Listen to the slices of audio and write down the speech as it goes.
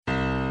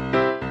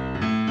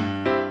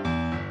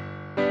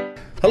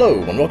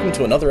Hello, and welcome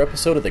to another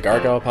episode of the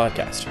Gargyle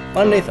Podcast.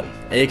 I'm Nathan,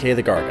 aka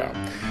the Gargyle.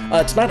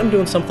 Tonight I'm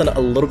doing something a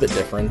little bit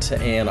different,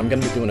 and I'm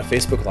going to be doing a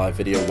Facebook Live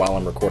video while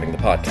I'm recording the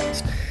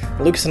podcast.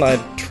 Lucas and I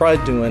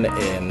tried doing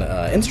an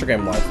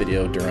Instagram Live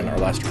video during our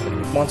last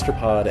recording with Monster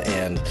Pod,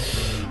 and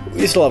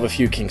we still have a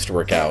few kinks to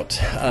work out,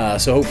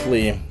 so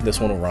hopefully this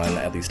one will run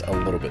at least a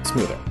little bit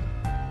smoother.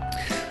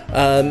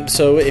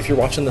 So if you're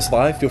watching this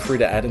live, feel free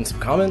to add in some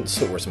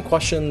comments or some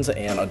questions,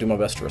 and I'll do my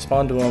best to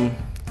respond to them.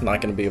 I'm not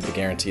going to be able to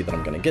guarantee that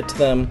I'm going to get to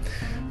them,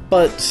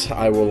 but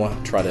I will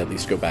try to at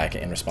least go back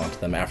and respond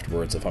to them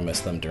afterwards if I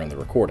miss them during the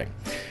recording.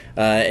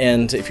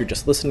 And if you're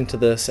just listening to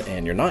this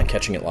and you're not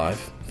catching it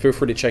live, feel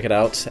free to check it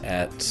out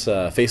at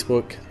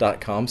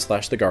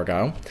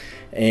facebook.com/thegargyle.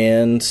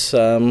 And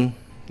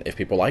if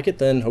people like it,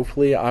 then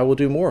hopefully I will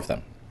do more of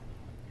them.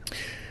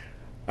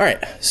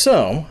 Alright,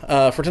 so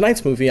for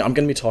tonight's movie, I'm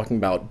going to be talking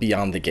about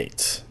Beyond the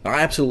Gates. Now,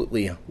 I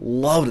absolutely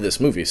loved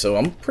this movie, so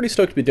I'm pretty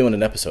stoked to be doing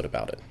an episode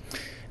about it.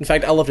 In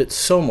fact, I loved it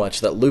so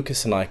much that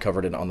Lucas and I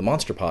covered it on the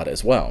Monster Pod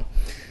as well.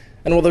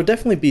 And while there'll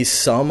definitely be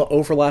some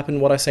overlap in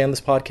what I say on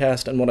this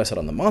podcast and what I said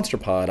on the Monster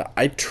Pod,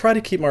 I try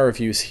to keep my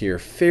reviews here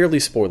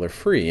fairly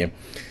spoiler-free,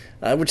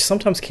 which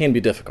sometimes can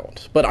be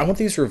difficult. But I want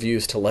these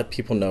reviews to let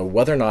people know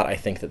whether or not I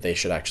think that they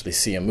should actually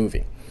see a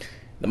movie.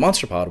 The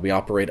Monster Pod, we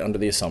operate under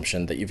the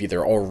assumption that you've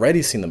either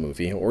already seen the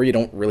movie or you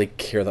don't really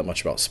care that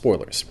much about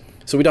spoilers.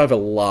 So we dive a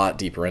lot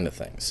deeper into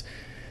things.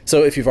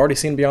 So if you've already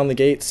seen Beyond the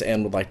Gates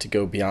and would like to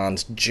go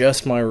beyond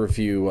just my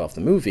review of the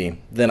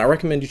movie, then I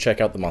recommend you check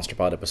out the Monster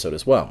Pod episode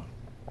as well.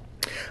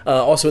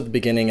 Also at the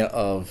beginning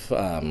of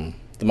the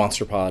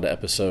Monster Pod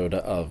episode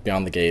of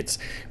Beyond the Gates,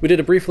 we did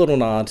a brief little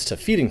nod to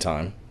Feeding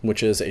Time,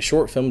 which is a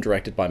short film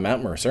directed by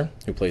Matt Mercer,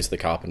 who plays the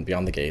cop in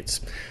Beyond the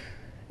Gates.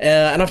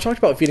 And I've talked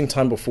about Feeding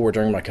Time before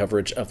during my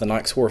coverage of the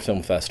Knox Horror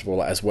Film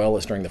Festival, as well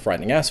as during the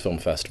Frightening Ass Film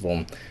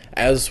Festival,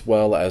 as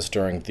well as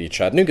during the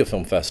Chattanooga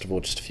Film Festival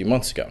just a few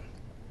months ago.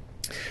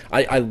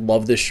 I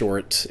love this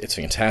short. It's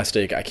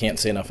fantastic. I can't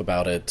say enough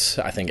about it.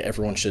 I think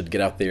everyone should get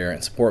out there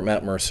and support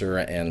Matt Mercer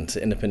and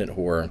independent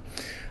horror.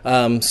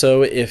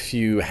 So if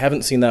you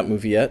haven't seen that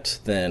movie yet,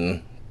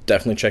 then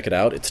definitely check it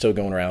out. It's still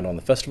going around on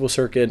the festival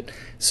circuit,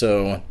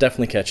 so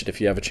definitely catch it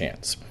if you have a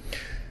chance.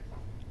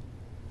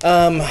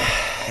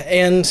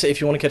 And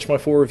if you want to catch my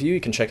full review, you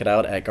can check it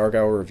out at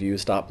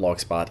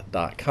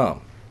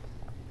gargylreviews.blogspot.com.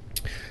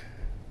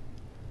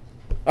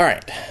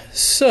 Alright,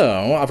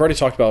 so I've already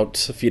talked about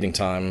Feeding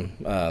Time.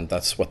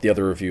 That's what the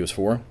other review is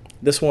for.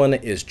 This one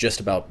is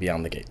just about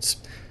Beyond the Gates.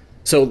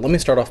 So let me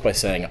start off by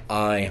saying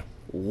I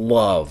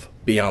love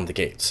Beyond the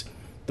Gates.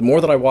 The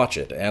more that I watch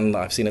it, and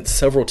I've seen it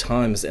several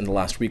times in the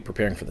last week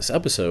preparing for this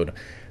episode,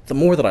 the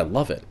more that I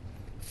love it.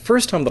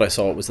 First time that I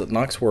saw it was at the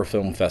Knox Horror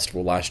Film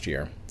Festival last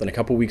year. Then a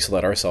couple weeks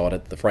later I saw it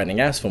at the Frightening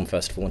Ass Film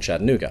Festival in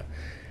Chattanooga.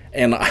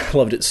 And I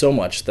loved it so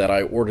much that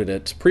I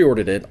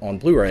pre-ordered it on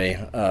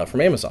Blu-ray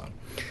from Amazon.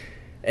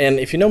 And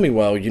if you know me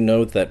well, you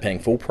know that paying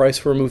full price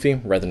for a movie,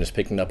 rather than just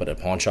picking it up at a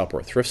pawn shop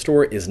or a thrift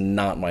store, is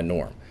not my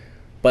norm.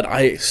 But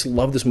I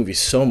love this movie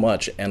so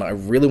much, and I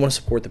really want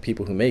to support the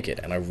people who make it,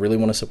 and I really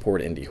want to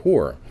support indie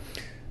horror.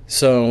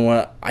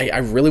 So I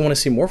really want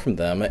to see more from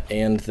them,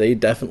 and they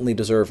definitely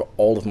deserve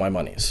all of my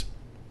monies.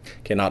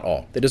 Okay, not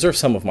all. They deserve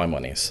some of my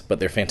monies,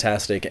 but they're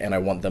fantastic, and I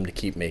want them to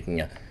keep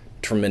making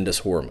tremendous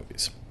horror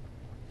movies.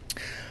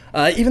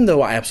 Even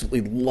though I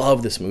absolutely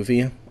love this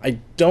movie, I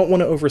don't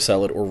want to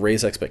oversell it or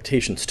raise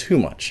expectations too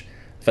much.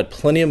 I've had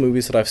plenty of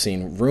movies that I've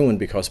seen ruined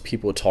because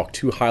people talk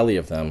too highly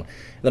of them, and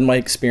then my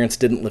experience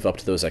didn't live up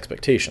to those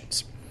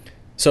expectations.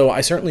 So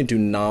I certainly do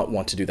not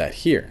want to do that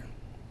here.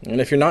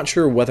 And if you're not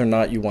sure whether or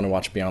not you want to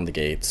watch Beyond the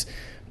Gates,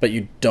 but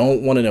you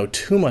don't want to know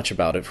too much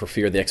about it for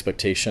fear the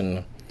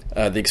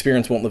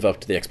experience won't live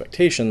up to the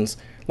expectations,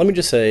 let me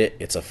just say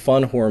it's a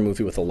fun horror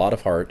movie with a lot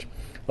of heart,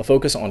 a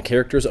focus on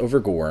characters over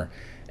gore,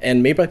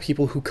 and made by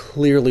people who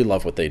clearly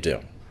love what they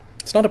do.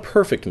 It's not a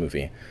perfect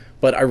movie,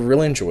 but I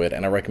really enjoy it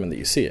and I recommend that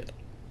you see it.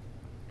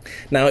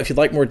 Now, if you'd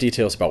like more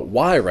details about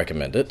why I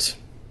recommend it,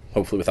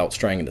 hopefully without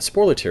straying into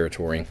spoiler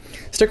territory,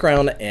 stick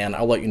around and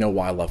I'll let you know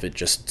why I love it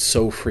just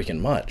so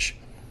freaking much.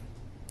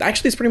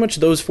 Actually, it's pretty much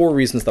those four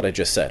reasons that I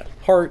just said.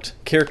 Heart,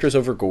 characters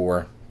over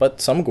gore,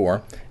 but some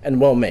gore, and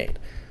well made.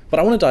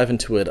 But I want to dive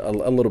into it a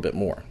little bit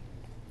more.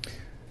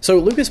 So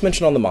Lucas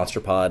mentioned on the Monster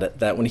Pod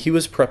that when he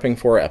was prepping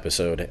for our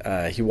episode,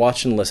 he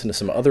watched and listened to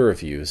some other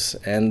reviews,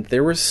 and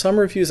there were some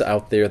reviews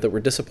out there that were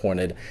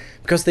disappointed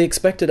because they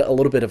expected a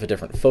little bit of a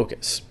different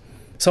focus.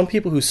 Some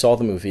people who saw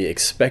the movie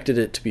expected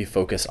it to be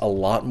focused a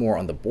lot more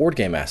on the board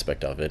game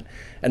aspect of it,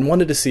 and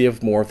wanted to see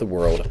more of the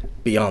world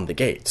beyond the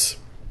gates.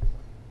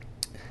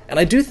 And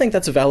I do think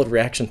that's a valid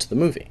reaction to the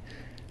movie.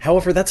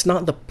 However, that's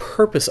not the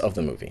purpose of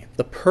the movie.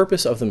 The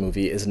purpose of the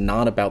movie is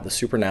not about the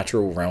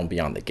supernatural realm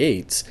beyond the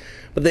gates,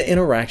 but the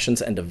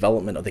interactions and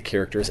development of the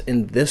characters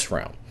in this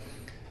realm.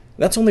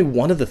 That's only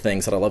one of the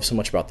things that I love so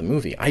much about the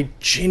movie. I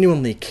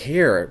genuinely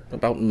care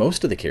about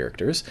most of the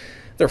characters.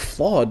 They're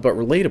flawed but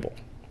relatable.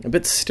 A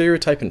bit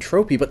stereotype and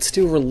tropey, but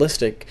still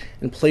realistic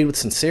and played with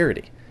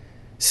sincerity.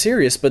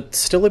 Serious, but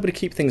still able to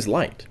keep things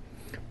light.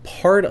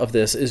 Part of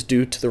this is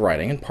due to the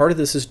writing, and part of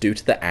this is due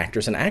to the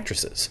actors and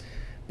actresses.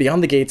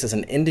 Beyond the Gates is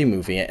an indie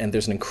movie, and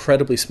there's an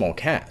incredibly small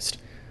cast.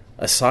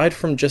 Aside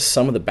from just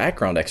some of the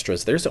background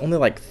extras, there's only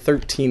like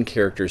 13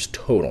 characters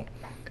total,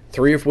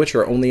 3 of which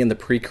are only in the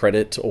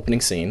pre-credit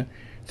opening scene,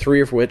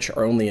 3 of which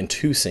are only in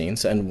 2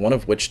 scenes, and 1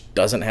 of which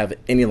doesn't have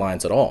any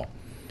lines at all.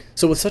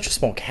 So with such a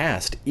small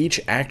cast, each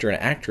actor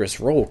and actress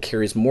role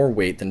carries more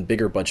weight than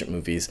bigger budget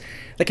movies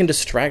that can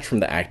distract from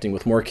the acting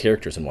with more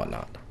characters and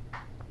whatnot.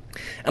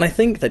 And I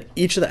think that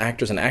each of the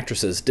actors and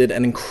actresses did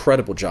an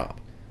incredible job.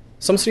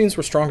 Some scenes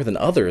were stronger than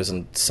others,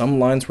 and some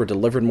lines were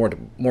delivered more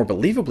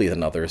believably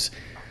than others,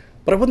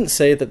 but I wouldn't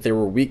say that there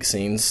were weak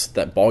scenes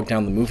that bogged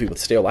down the movie with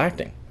stale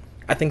acting.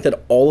 I think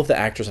that all of the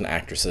actors and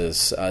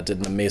actresses did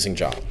an amazing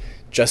job.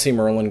 Jesse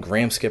Merlin,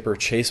 Graham Skipper,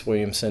 Chase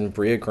Williamson,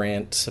 Brea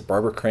Grant,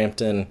 Barbara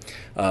Crampton,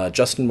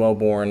 Justin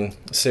Wellborn,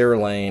 Sarah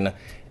Lane,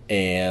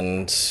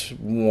 and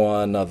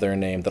one other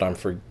name that I'm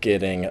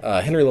forgetting,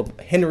 Henry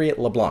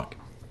LeBlanc.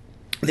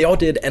 They all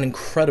did an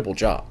incredible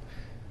job.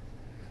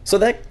 So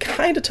that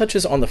kind of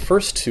touches on the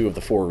first 2 of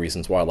the 4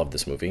 reasons why I love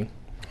this movie,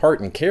 heart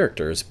and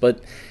characters,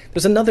 but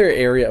there's another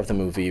area of the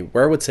movie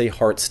where I would say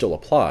heart still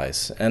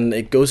applies, and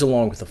it goes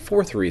along with the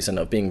 4th reason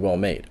of being well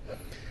made.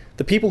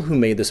 The people who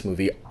made this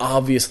movie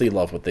obviously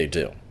love what they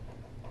do.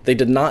 They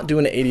did not do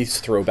an 80s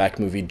throwback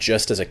movie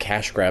just as a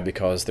cash grab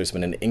because there's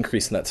been an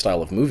increase in that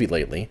style of movie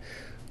lately,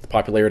 the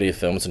popularity of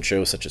films and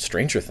shows such as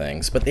Stranger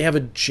Things, but they have a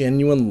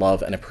genuine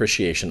love and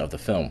appreciation of the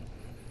film.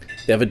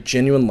 They have a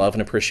genuine love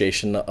and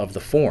appreciation of the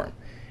form,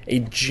 a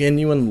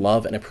genuine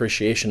love and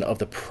appreciation of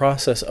the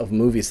process of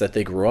movies that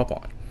they grew up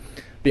on.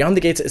 Beyond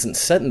the Gates isn't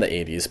set in the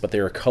 80s, but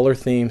there are color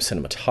themes,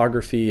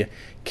 cinematography,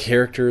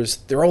 characters.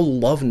 They're all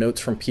love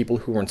notes from people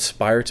who were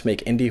inspired to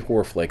make indie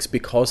horror flicks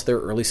because of their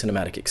early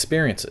cinematic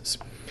experiences.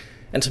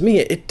 And to me,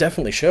 it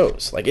definitely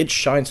shows. Like, it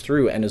shines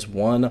through and is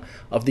one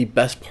of the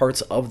best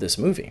parts of this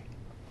movie.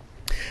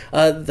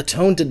 The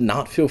tone did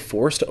not feel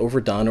forced,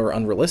 overdone, or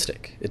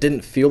unrealistic. It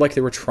didn't feel like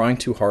they were trying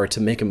too hard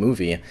to make a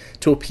movie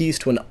to appease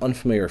to an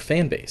unfamiliar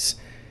fan base.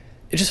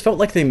 It just felt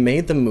like they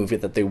made the movie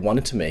that they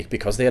wanted to make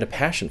because they had a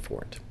passion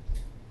for it.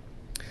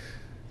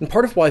 And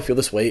part of why I feel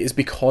this way is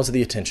because of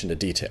the attention to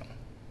detail.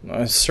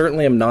 I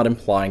certainly am not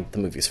implying that the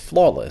movie is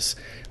flawless.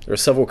 There are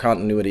several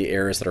continuity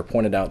errors that are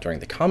pointed out during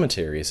the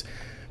commentaries,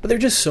 but there are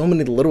just so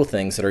many little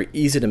things that are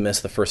easy to miss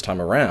the first time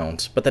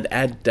around, but that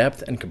add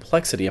depth and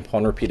complexity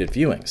upon repeated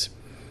viewings.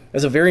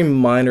 As a very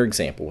minor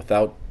example,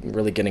 without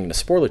really getting into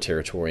spoiler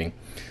territory,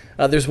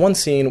 there's one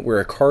scene where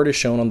a card is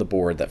shown on the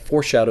board that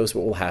foreshadows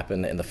what will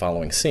happen in the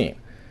following scene.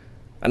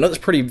 I know that's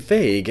pretty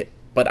vague,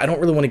 but I don't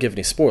really want to give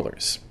any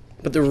spoilers.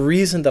 But the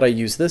reason that I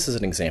use this as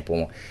an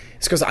example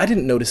is because I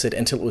didn't notice it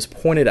until it was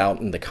pointed out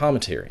in the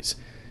commentaries.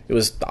 It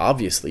was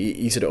obviously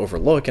easy to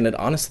overlook, and it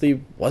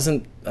honestly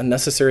wasn't a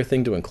necessary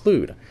thing to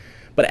include.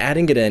 But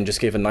adding it in just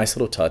gave a nice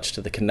little touch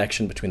to the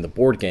connection between the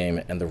board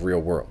game and the real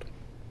world.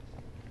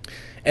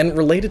 And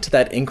related to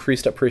that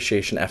increased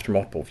appreciation after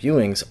multiple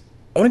viewings,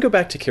 I want to go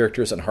back to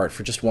characters and heart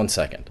for just 1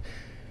 second.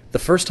 The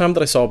first time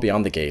that I saw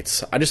Beyond the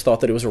Gates, I just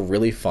thought that it was a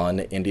really fun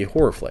indie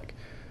horror flick.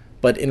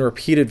 But in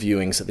repeated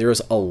viewings, there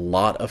is a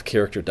lot of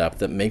character depth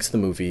that makes the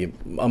movie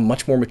a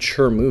much more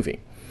mature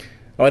movie.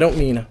 Now, I don't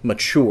mean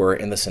mature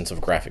in the sense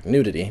of graphic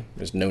nudity.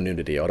 There's no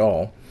nudity at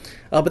all.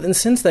 But in the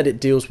sense that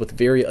it deals with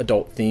very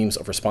adult themes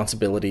of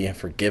responsibility,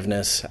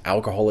 forgiveness,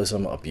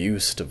 alcoholism,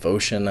 abuse,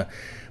 devotion,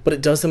 but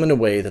it does them in a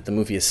way that the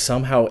movie is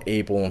somehow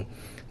able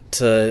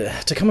to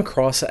come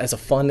across as a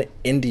fun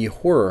indie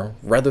horror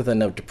rather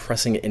than a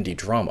depressing indie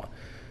drama.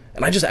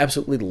 And I just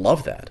absolutely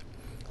love that.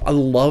 I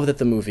love that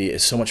the movie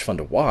is so much fun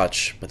to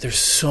watch, but there's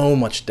so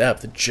much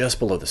depth just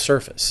below the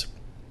surface.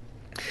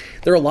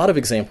 There are a lot of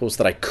examples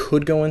that I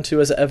could go into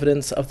as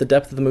evidence of the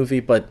depth of the movie,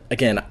 but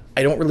again,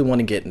 I don't really want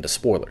to get into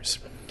spoilers.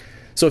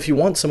 So if you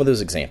want some of those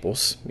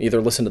examples,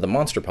 either listen to the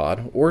Monster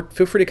Pod, or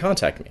feel free to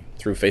contact me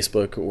through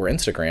Facebook or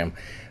Instagram,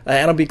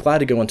 and I'll be glad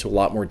to go into a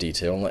lot more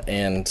detail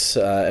and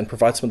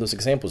provide some of those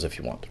examples if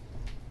you want.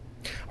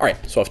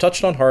 Alright, so I've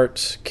touched on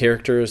heart,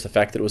 characters, the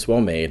fact that it was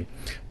well made,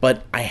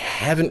 but I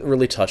haven't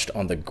really touched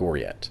on the gore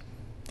yet.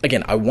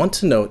 Again, I want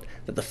to note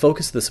that the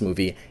focus of this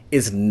movie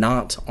is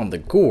not on the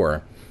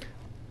gore,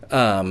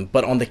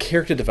 but on the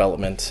character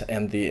development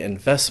and the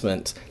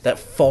investment that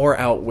far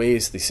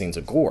outweighs the scenes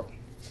of gore.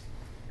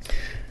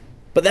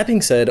 But that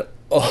being said,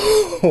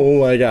 oh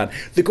my god,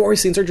 the gory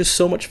scenes are just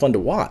so much fun to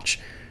watch.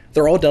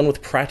 They're all done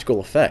with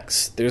practical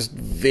effects. There's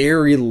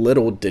very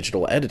little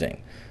digital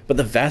editing. But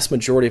the vast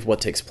majority of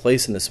what takes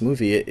place in this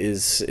movie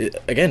is,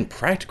 again,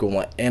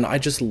 practical, and I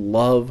just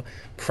love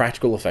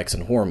practical effects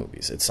in horror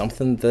movies. It's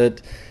something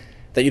that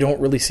you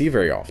don't really see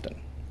very often.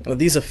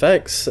 These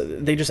effects,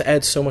 they just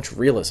add so much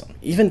realism,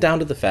 even down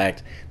to the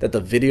fact that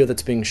the video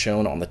that's being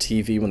shown on the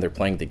TV when they're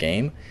playing the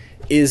game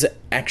is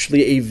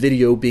actually a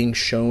video being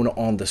shown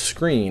on the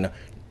screen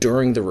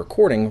during the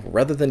recording,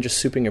 rather than just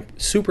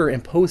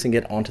superimposing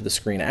it onto the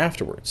screen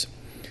afterwards.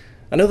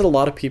 I know that a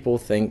lot of people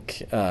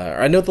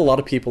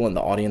in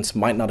the audience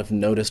might not have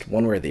noticed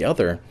one way or the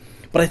other,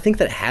 but I think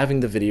that having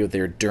the video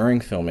there during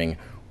filming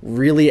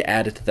really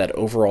added to that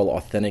overall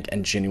authentic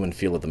and genuine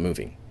feel of the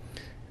movie.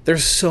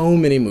 There's so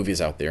many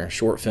movies out there,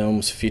 short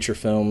films, feature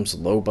films,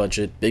 low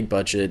budget, big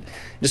budget,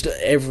 just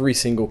every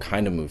single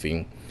kind of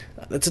movie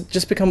that's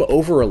just become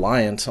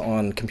over-reliant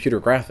on computer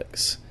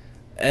graphics.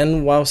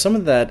 And while some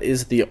of that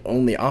is the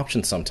only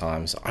option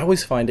sometimes, I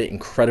always find it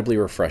incredibly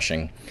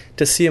refreshing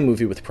to see a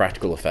movie with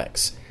practical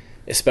effects,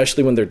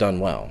 especially when they're done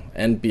well.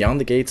 And Beyond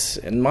the Gates,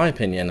 in my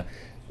opinion,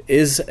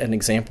 is an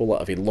example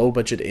of a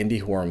low-budget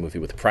indie horror movie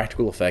with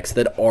practical effects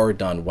that are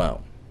done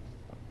well.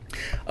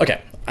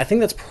 Okay, I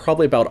think that's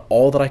probably about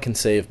all that I can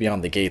say of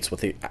Beyond the Gates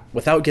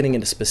without getting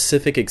into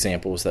specific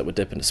examples that would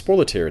dip into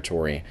spoiler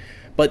territory.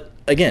 But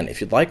again, if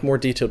you'd like more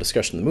detailed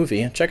discussion of the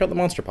movie, check out the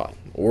Monster Pod,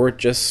 or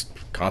just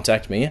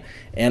contact me,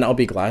 and I'll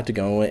be glad to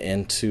go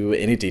into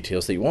any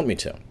details that you want me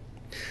to.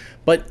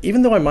 But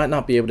even though I might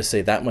not be able to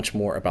say that much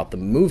more about the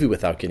movie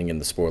without getting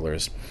into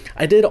spoilers,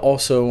 I did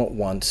also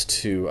want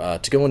to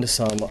go into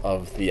some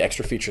of the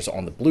extra features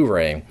on the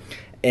Blu-ray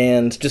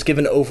and just give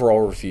an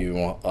overall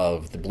review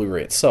of the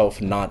Blu-ray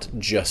itself, not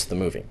just the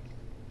movie.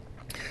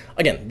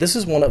 Again, this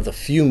is one of the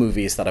few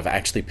movies that I've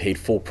actually paid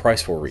full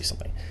price for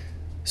recently.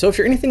 So if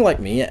you're anything like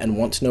me and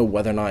want to know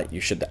whether or not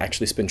you should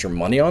actually spend your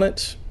money on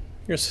it,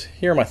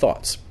 here are my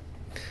thoughts.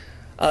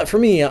 For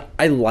me,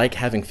 I like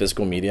having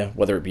physical media,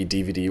 whether it be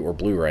DVD or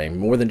Blu-ray,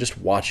 more than just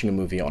watching a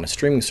movie on a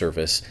streaming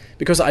service,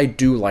 because I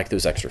do like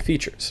those extra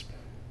features.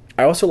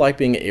 I also like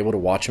being able to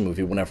watch a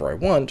movie whenever I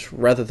want,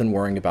 rather than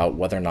worrying about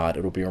whether or not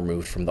it will be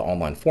removed from the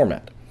online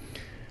format.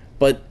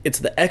 But it's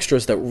the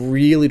extras that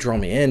really draw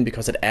me in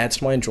because it adds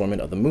to my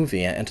enjoyment of the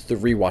movie and to the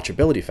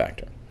rewatchability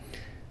factor.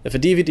 If a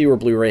DVD or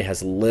Blu-ray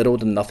has little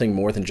to nothing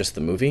more than just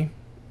the movie,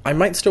 I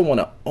might still want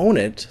to own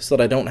it so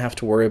that I don't have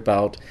to worry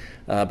about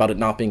it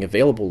not being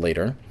available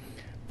later,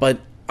 but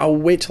I'll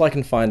wait till I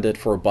can find it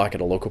for $1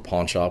 at a local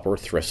pawn shop or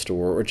thrift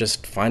store, or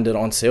just find it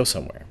on sale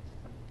somewhere.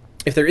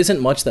 If there isn't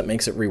much that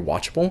makes it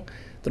rewatchable,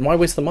 then why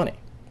waste the money?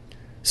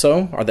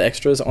 So, are the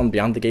extras on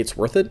Beyond the Gates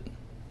worth it?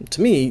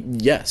 To me,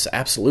 yes,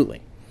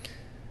 absolutely.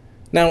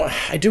 Now,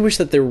 I do wish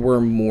that there were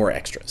more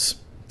extras.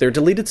 There are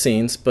deleted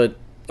scenes, but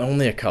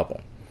only a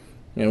couple.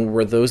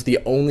 Were those the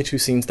only 2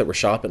 scenes that were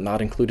shot but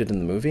not included in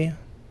the movie?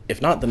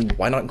 If not, then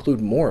why not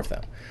include more of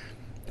them?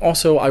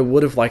 Also, I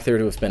would have liked there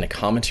to have been a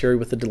commentary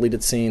with the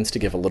deleted scenes to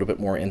give a little bit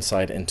more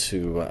insight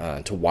into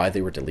why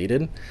they were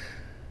deleted.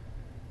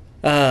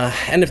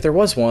 And if there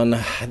was one,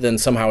 then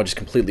somehow I just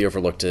completely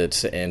overlooked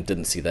it and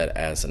didn't see that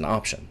as an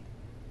option.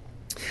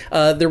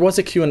 There was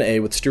a Q&A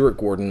with Stuart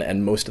Gordon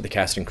and most of the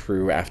cast and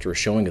crew after a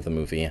showing of the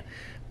movie,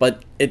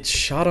 but it's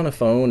shot on a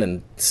phone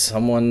and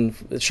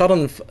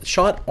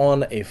shot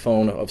on a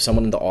phone of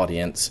someone in the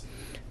audience,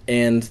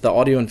 and the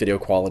audio and video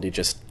quality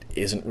just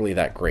isn't really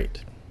that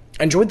great.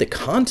 I enjoyed the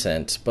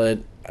content, but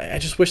I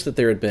just wish that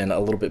there had been a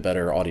little bit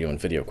better audio and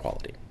video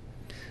quality.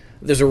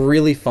 There's a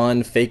really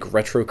fun fake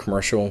retro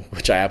commercial,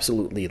 which I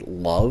absolutely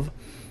love,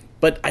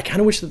 but I kind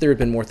of wish that there had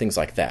been more things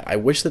like that. I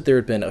wish that there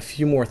had been a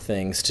few more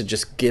things to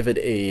just give it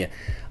a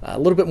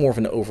little bit more of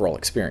an overall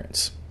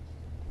experience.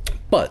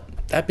 But,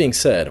 that being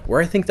said,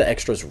 where I think the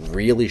extras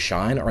really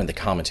shine are in the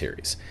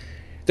commentaries.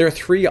 There are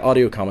 3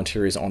 audio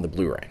commentaries on the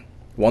Blu-ray.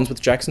 One's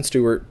with Jackson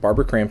Stewart,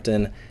 Barbara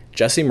Crampton,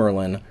 Jesse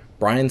Merlin,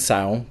 Brian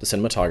Sau, the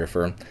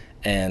cinematographer,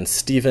 and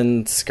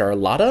Steven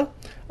Scarlatta,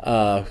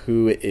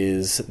 who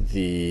is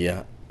the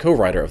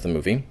co-writer of the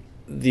movie.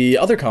 The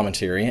other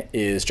commentary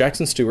is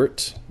Jackson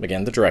Stewart,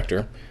 again the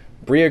director,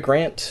 Bria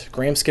Grant,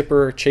 Graham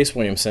Skipper, Chase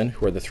Williamson,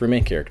 who are the 3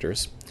 main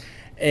characters,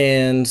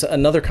 and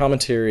another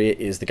commentary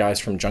is the guys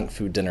from Junk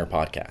Food Dinner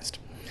Podcast.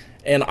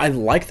 And I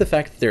like the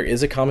fact that there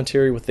is a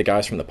commentary with the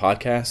guys from the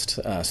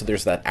podcast, so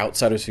there's that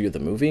outsider's view of the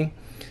movie,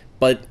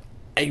 but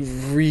I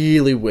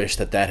really wish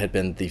that had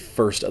been the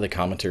first of the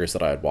commentaries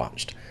that I had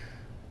watched.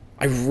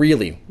 I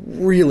really,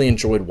 really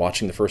enjoyed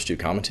watching the first 2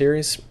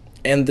 commentaries,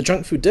 and the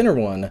Junk Food Dinner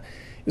one, it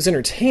was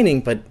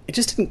entertaining, but it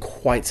just didn't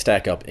quite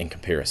stack up in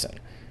comparison.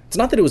 It's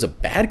not that it was a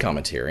bad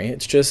commentary,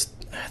 it's just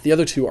the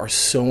other 2 are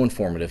so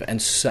informative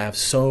and have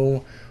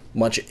so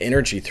much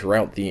energy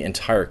throughout the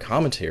entire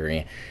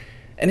commentary,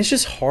 and it's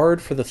just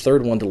hard for the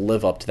third one to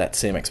live up to that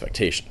same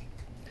expectation.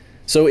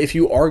 So if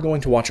you are going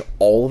to watch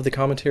all of the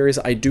commentaries,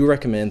 I do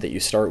recommend that you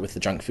start with the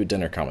Junk Food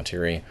Dinner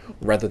commentary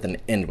rather than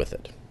end with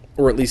it.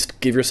 Or at least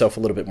give yourself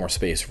a little bit more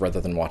space rather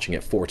than watching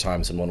it 4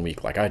 times in 1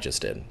 week like I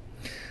just did.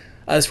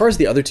 As far as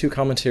the other 2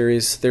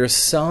 commentaries, there are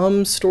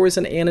some stories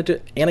and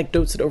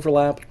anecdotes that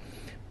overlap,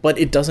 but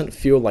it doesn't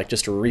feel like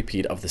just a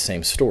repeat of the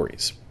same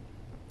stories.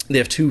 They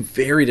have 2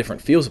 very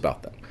different feels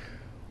about them.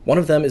 One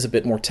of them is a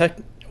bit more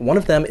technical,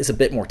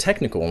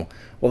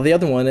 while the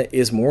other one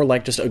is more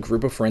like just a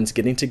group of friends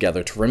getting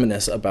together to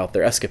reminisce about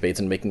their escapades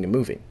and making a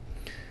movie.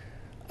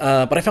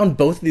 But I found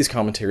both of these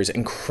commentaries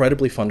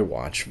incredibly fun to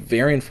watch,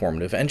 very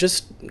informative, and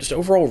just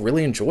overall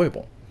really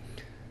enjoyable.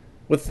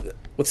 With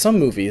some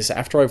movies,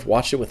 after I've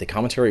watched it with the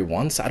commentary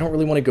once, I don't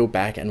really want to go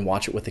back and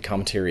watch it with the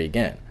commentary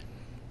again.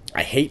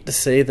 I hate to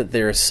say that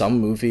there are some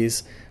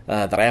movies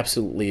that I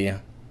absolutely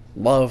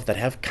love that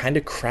have kind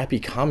of crappy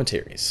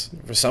commentaries.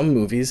 For some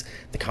movies,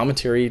 the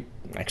commentary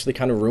actually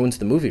kind of ruins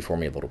the movie for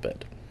me a little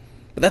bit.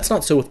 But that's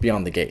not so with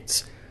Beyond the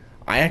Gates.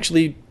 I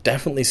actually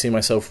definitely see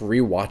myself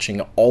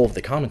rewatching all of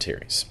the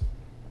commentaries.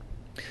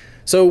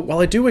 So while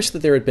I do wish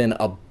that there had been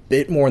a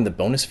bit more in the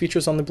bonus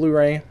features on the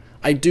Blu-ray,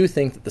 I do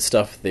think that the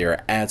stuff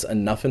there adds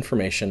enough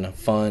information,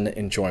 fun,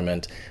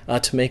 enjoyment,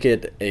 to make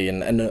it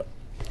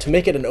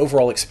an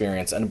overall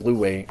experience and a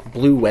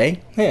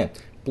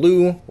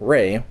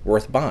Blu-ray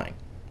worth buying.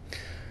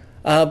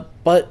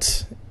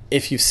 But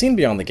if you've seen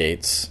Beyond the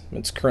Gates,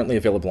 it's currently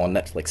available on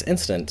Netflix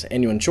Instant,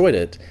 and you enjoyed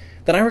it,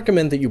 then I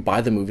recommend that you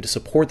buy the movie to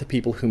support the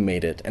people who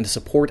made it and to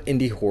support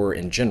indie horror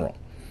in general.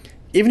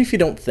 Even if you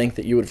don't think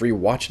that you would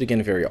rewatch it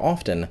again very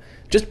often,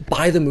 just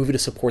buy the movie to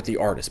support the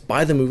artist,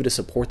 buy the movie to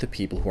support the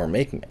people who are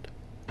making it.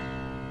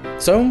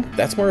 So,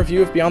 that's my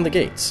review of Beyond the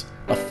Gates,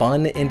 a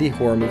fun indie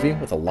horror movie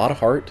with a lot of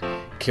heart,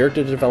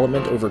 character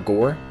development over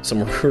gore,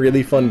 some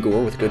really fun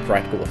gore with good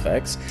practical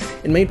effects,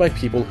 and made by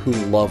people who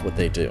love what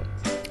they do.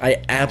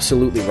 I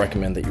absolutely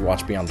recommend that you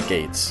watch Beyond the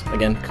Gates,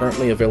 again,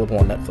 currently available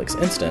on Netflix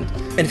Instant,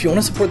 and if you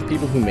want to support the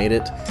people who made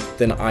it,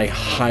 then I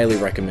highly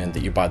recommend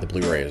that you buy the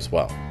Blu-ray as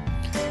well.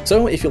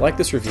 So, if you like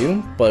this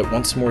review, but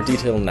want some more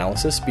detailed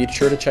analysis, be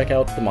sure to check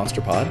out the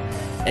Monster Pod.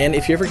 And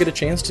if you ever get a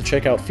chance to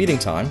check out Feeding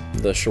Time,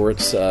 the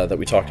shorts that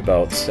we talked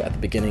about at the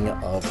beginning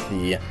of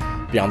the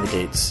Beyond the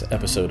Gates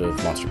episode of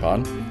Monster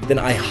Pod, then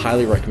I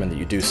highly recommend that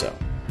you do so.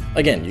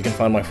 Again, you can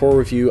find my full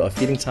review of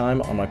Feeding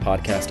Time on my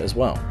podcast as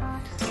well.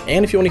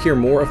 And if you want to hear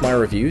more of my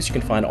reviews, you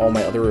can find all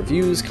my other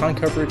reviews, con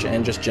coverage,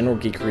 and just general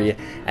geekery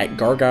at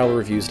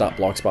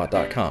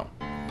gargylereviews.blogspot.com.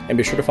 And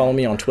be sure to follow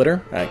me on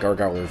Twitter at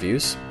Gargyle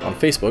Reviews, on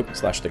Facebook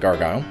 / The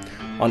Gargyle,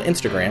 on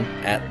Instagram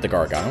at The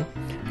Gargyle,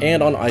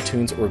 and on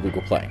iTunes or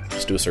Google Play.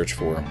 Just do a search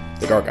for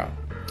The Gargyle.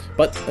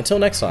 But until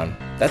next time,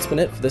 that's been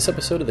it for this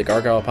episode of the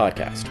Gargyle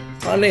Podcast.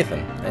 I'm Nathan,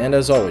 and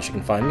as always, you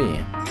can find me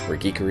where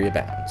geekery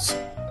abounds.